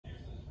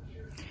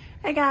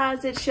Hey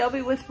guys, it's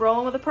Shelby with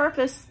Rolling with a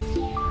Purpose.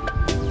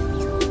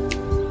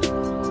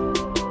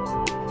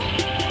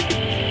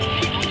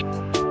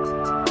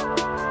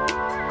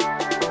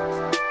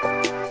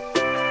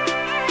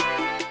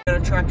 Go to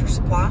Tractor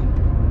Supply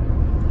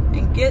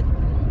and get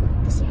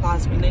the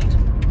supplies we need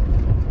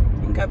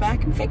and go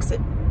back and fix it.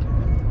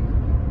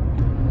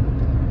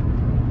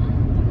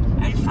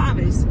 85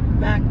 is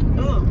backed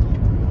up.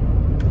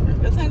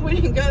 Good thing we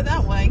didn't go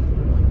that way.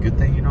 Good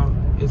thing you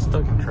don't get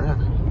stuck in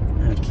traffic.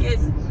 No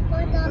kidding.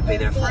 We'll be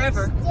there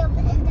forever.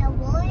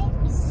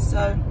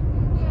 So,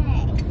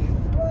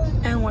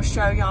 and we'll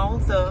show y'all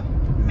the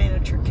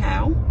miniature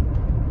cow.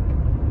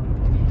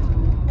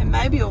 And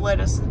maybe you'll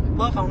let us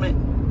love on it.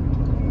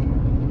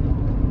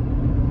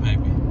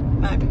 Maybe.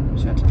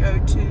 So I have to go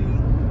to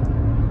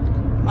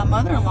my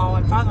mother-in-law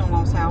and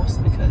father-in-law's house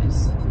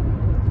because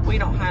we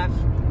don't have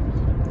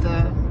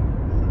the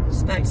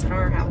space at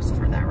our house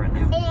for that right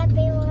now. Hey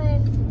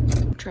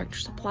everyone. Tractor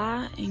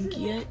Supply and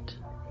get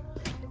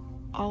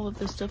all of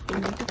the stuff we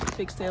need to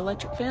fix the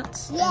electric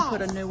fence and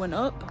put a new one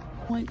up.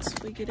 Once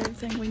we get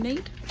everything we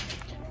need,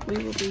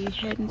 we will be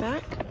heading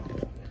back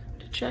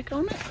to check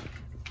on it.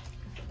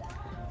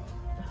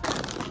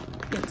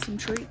 Get some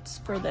treats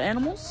for the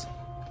animals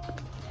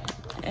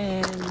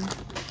and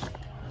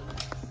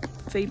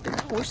feed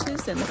the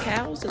horses and the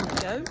cows and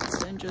the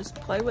goats and just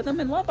play with them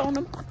and love on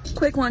them.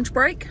 Quick lunch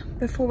break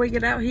before we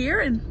get out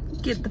here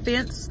and get the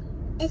fence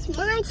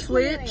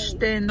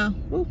switched and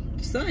oh,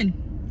 the sun.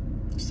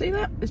 See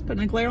that? It's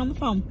putting a glare on the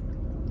phone.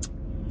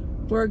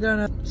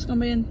 It's gonna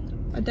be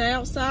a day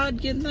outside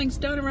getting things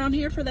done around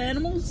here for the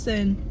animals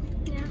and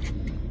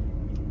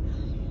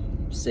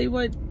see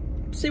what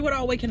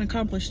all we can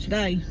accomplish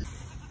today.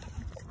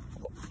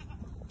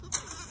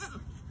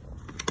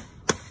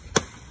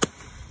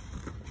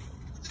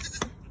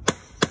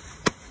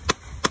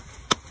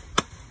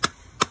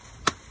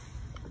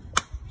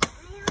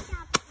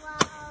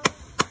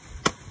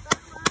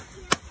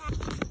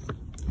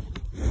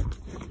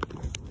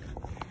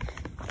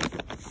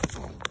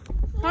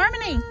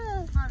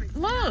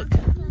 Look.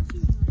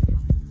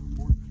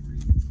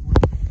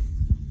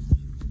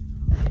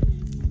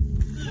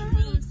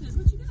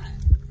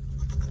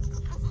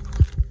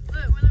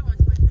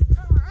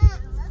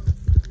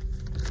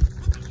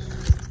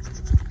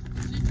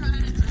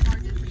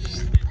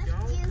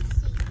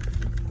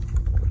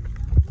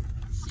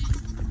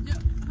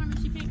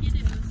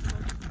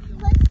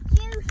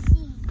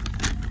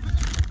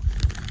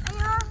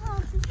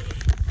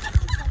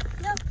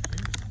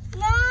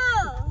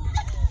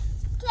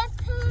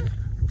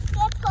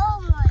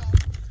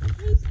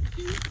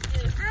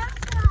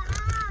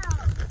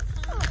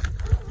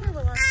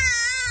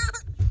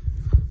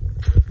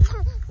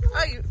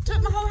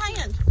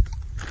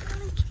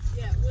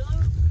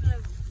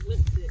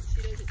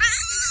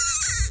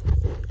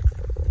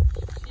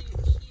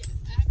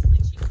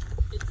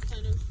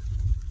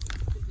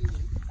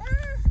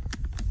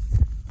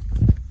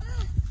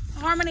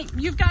 Harmony,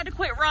 you've got to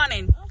quit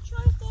running. I'll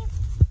try to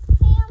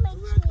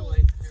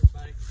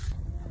everybody.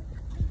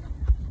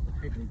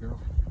 Hey, big girl.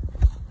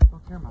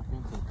 Don't tear my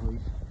fence up,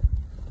 please.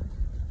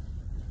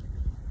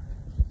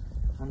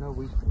 I know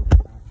we still do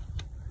that.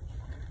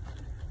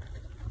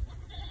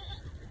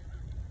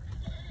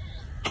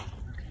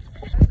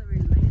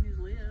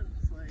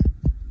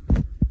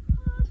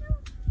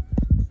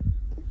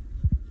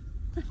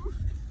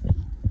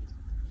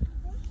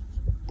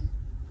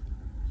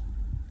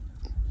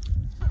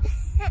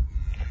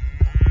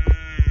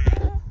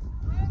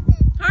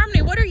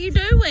 What are you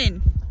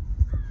doing?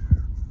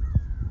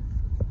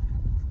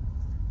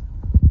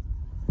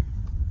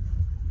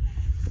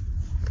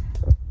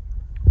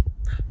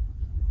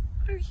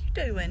 What are you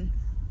doing?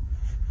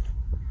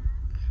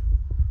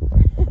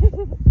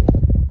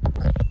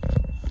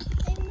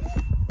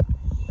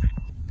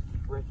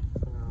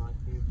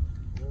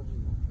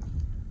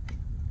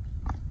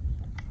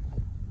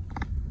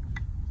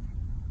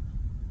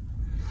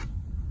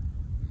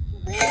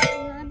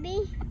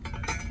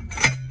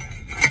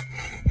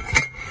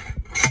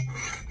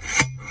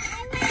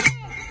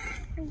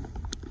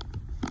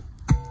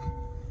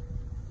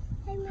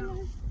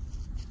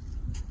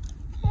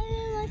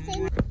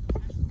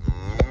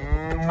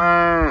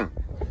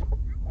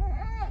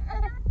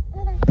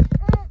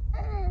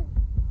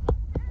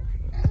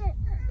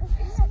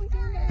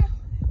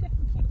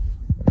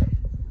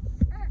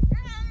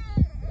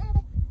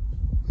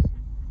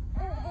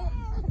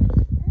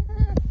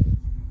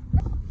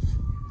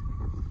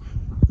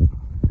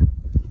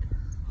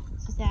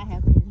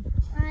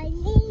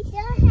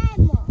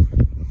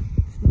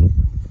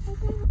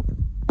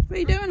 What are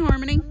you doing,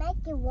 Harmony? I'm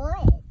making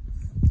wood.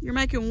 You're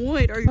making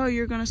wood? Oh,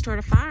 you're going to start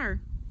a fire.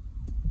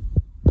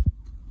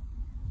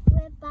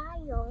 With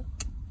fire.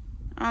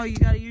 Oh, you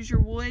got to use your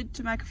wood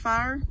to make a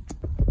fire?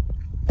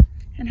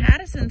 And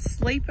Haddison's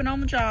sleeping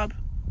on the job.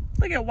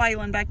 Look at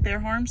Waylon back there,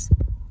 Harms.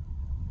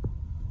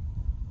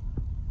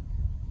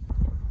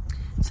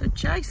 So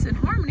Jason,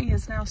 Harmony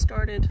has now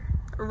started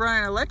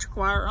running electric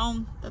wire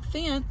on the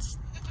fence.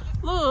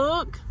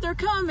 Look, they're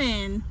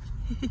coming.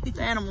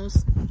 The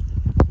animals.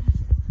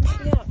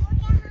 Look.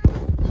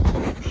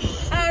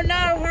 Oh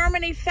no,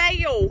 Harmony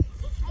fell.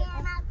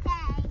 I'm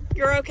okay.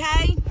 You're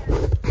okay?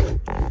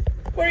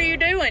 What are you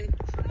doing?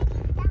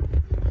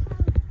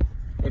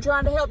 You're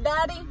trying to help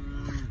Daddy?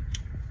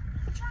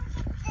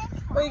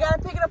 Well, you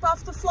gotta pick it up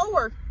off the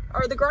floor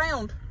or the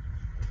ground.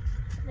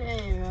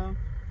 There you go.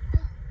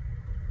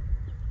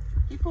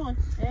 Keep going.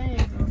 There you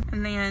go.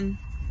 And then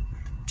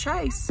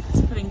Chase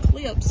is putting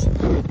clips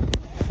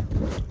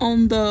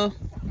on the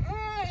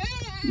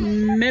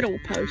middle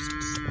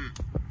posts.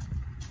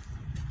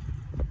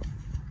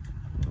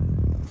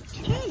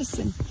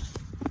 Jason.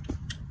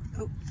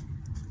 Oh.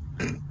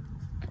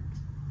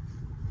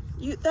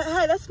 Hey,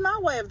 that's my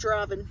way of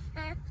driving.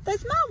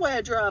 That's my way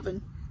of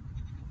driving.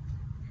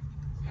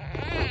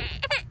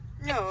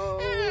 No.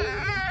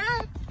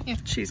 Yeah,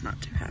 she's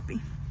not too happy.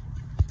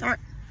 All right,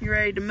 you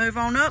ready to move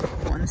on up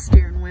on the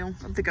steering wheel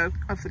of the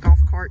golf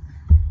cart,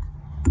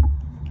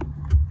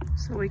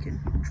 so we can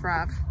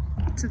drive.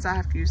 Since I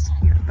have to use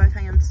both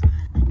hands.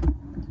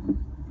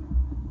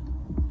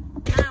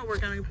 Now we're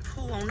gonna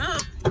pull on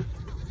up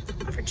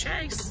for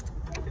Chase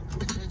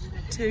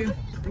to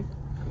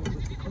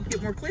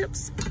get more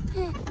clips.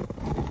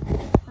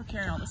 We're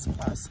carrying all the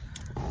supplies.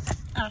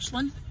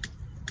 Ashlyn.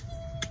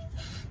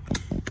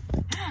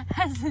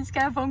 Has his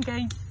scarf on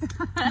case. Is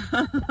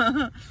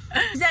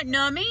that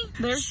Nummy?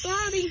 There's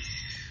Daddy.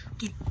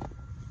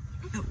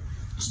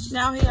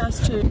 Now he has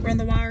to run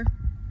the wire.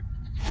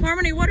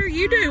 Harmony, what are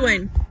you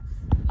doing?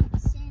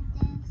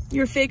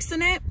 You're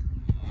fixing it?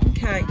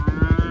 Okay.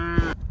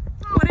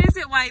 What is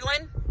it,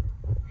 Waylon?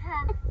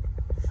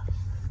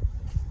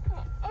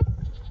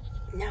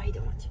 No, he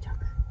don't want to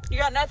talk. You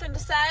got nothing to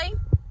say?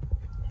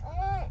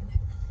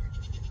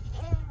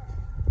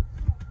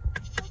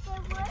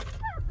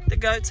 The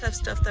goats have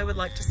stuff they would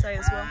like to say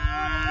as well.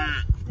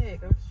 There you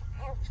go.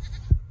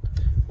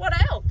 What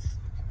else?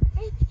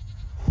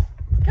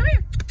 Come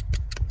here.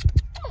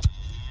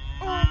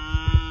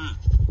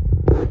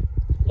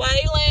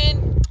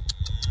 Waylon.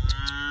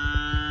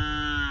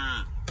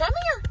 Come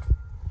here.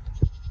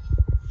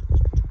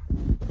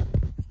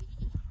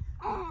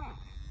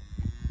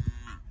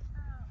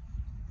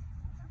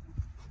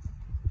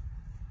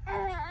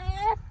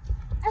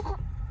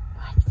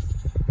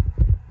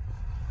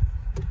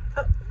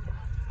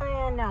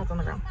 And now it's on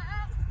the ground.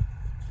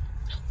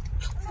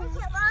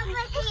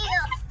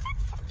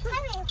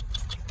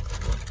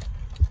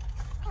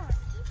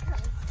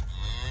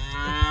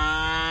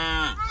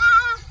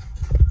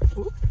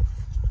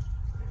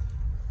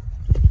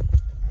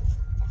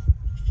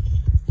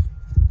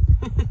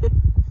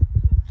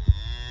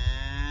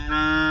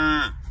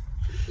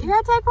 You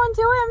gotta take one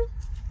to him.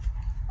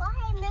 Why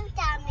he moved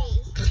on me?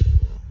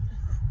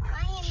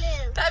 Why he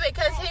moved? That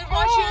because he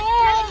wants you to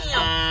pet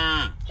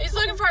him. He's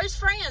looking for his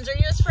friends. Are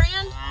you his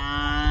friend?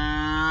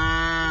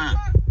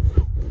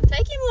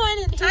 Take him one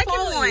and he'll Take him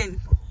follow you.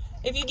 one.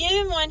 If you give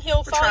him one,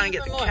 he'll We're follow trying to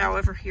you get for the more. cow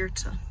over here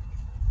to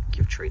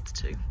give treats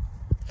to.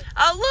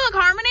 Oh, look,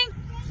 Harmony.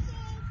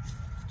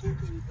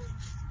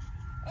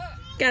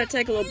 Gotta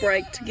take a little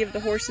break to give the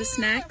horses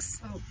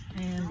snacks. Oh,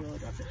 and we'll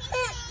drop it.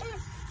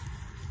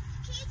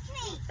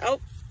 Oh,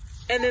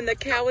 and then the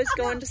cow is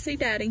going to see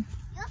Daddy.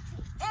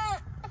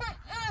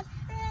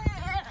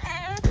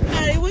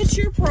 Daddy, what's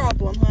your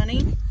problem,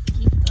 honey?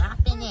 Keep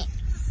dropping it.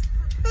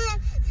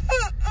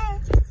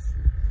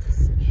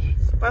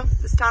 Well,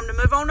 it's time to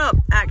move on up.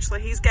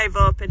 Actually, he's gave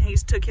up and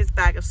he's took his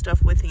bag of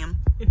stuff with him.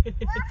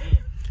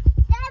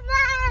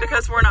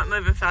 Because we're not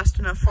moving fast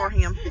enough for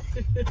him.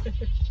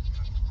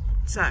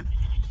 So,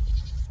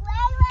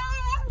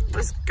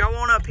 let's go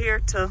on up here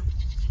to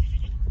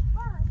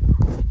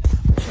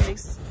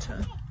Chase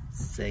to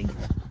see.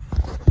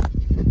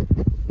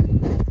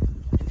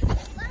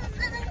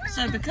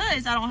 So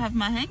because I don't have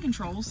my hand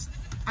controls,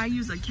 I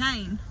use a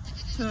cane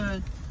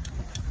to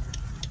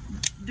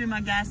do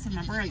my gas and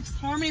my brakes.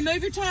 Harmony,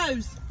 move your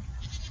toes.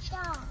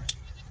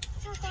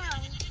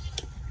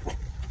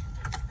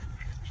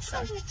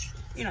 So,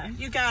 you know,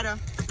 you gotta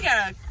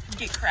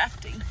get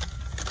crafty.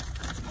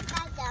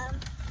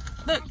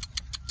 Look.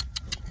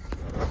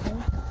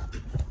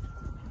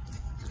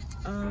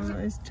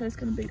 Is Chase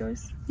gonna beat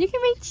us? You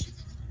can reach.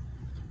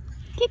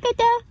 Kick it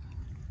down.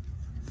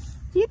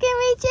 You can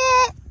reach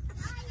it.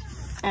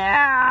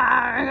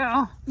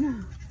 Oh,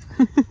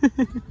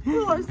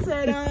 I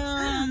said,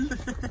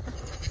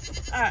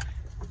 Alright.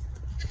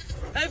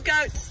 Move,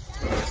 goats.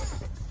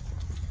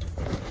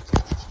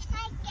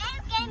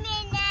 Give me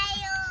a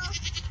nail.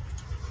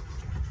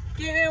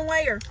 Get in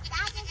where?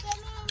 Daddy, give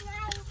me a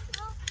nail.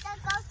 The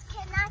ghost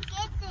cannot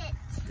get it.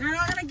 They're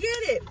not gonna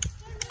get it.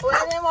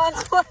 William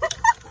wants one.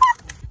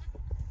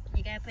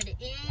 You gotta put it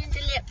in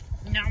the lip.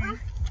 No.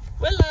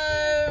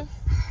 Willow.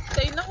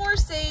 Feeding the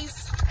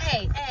horses.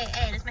 Hey,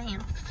 that's my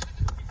hand.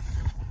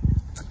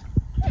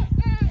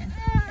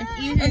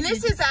 And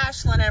this is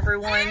Ashlyn,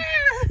 everyone.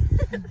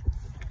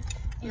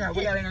 You know,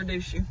 we gotta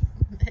introduce you.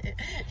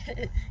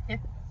 Hey.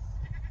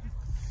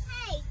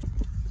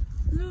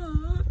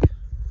 Look.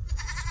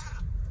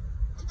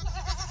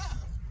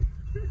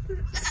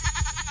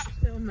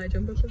 Still Mama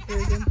jump up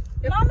there again.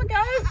 Mama, go!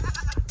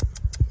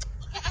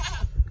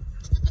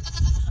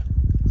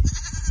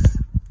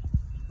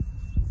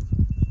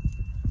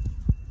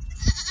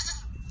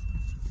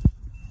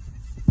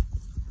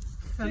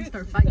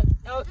 Start fighting.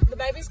 Oh, the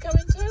baby's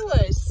coming to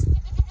us.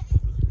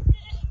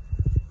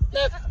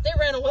 Nope, they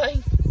ran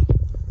away.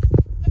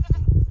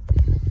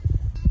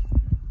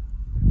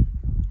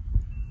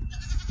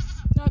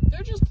 Nope,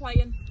 they're just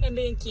playing and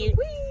being cute.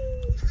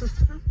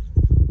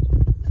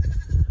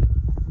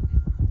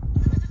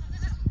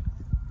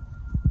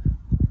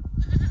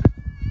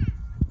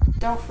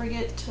 Don't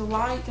forget to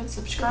like and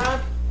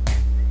subscribe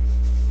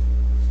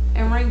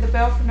and ring the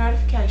bell for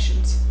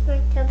notifications.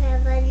 We're going to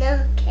have a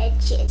no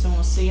catches. And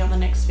we'll see you on the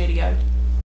next video.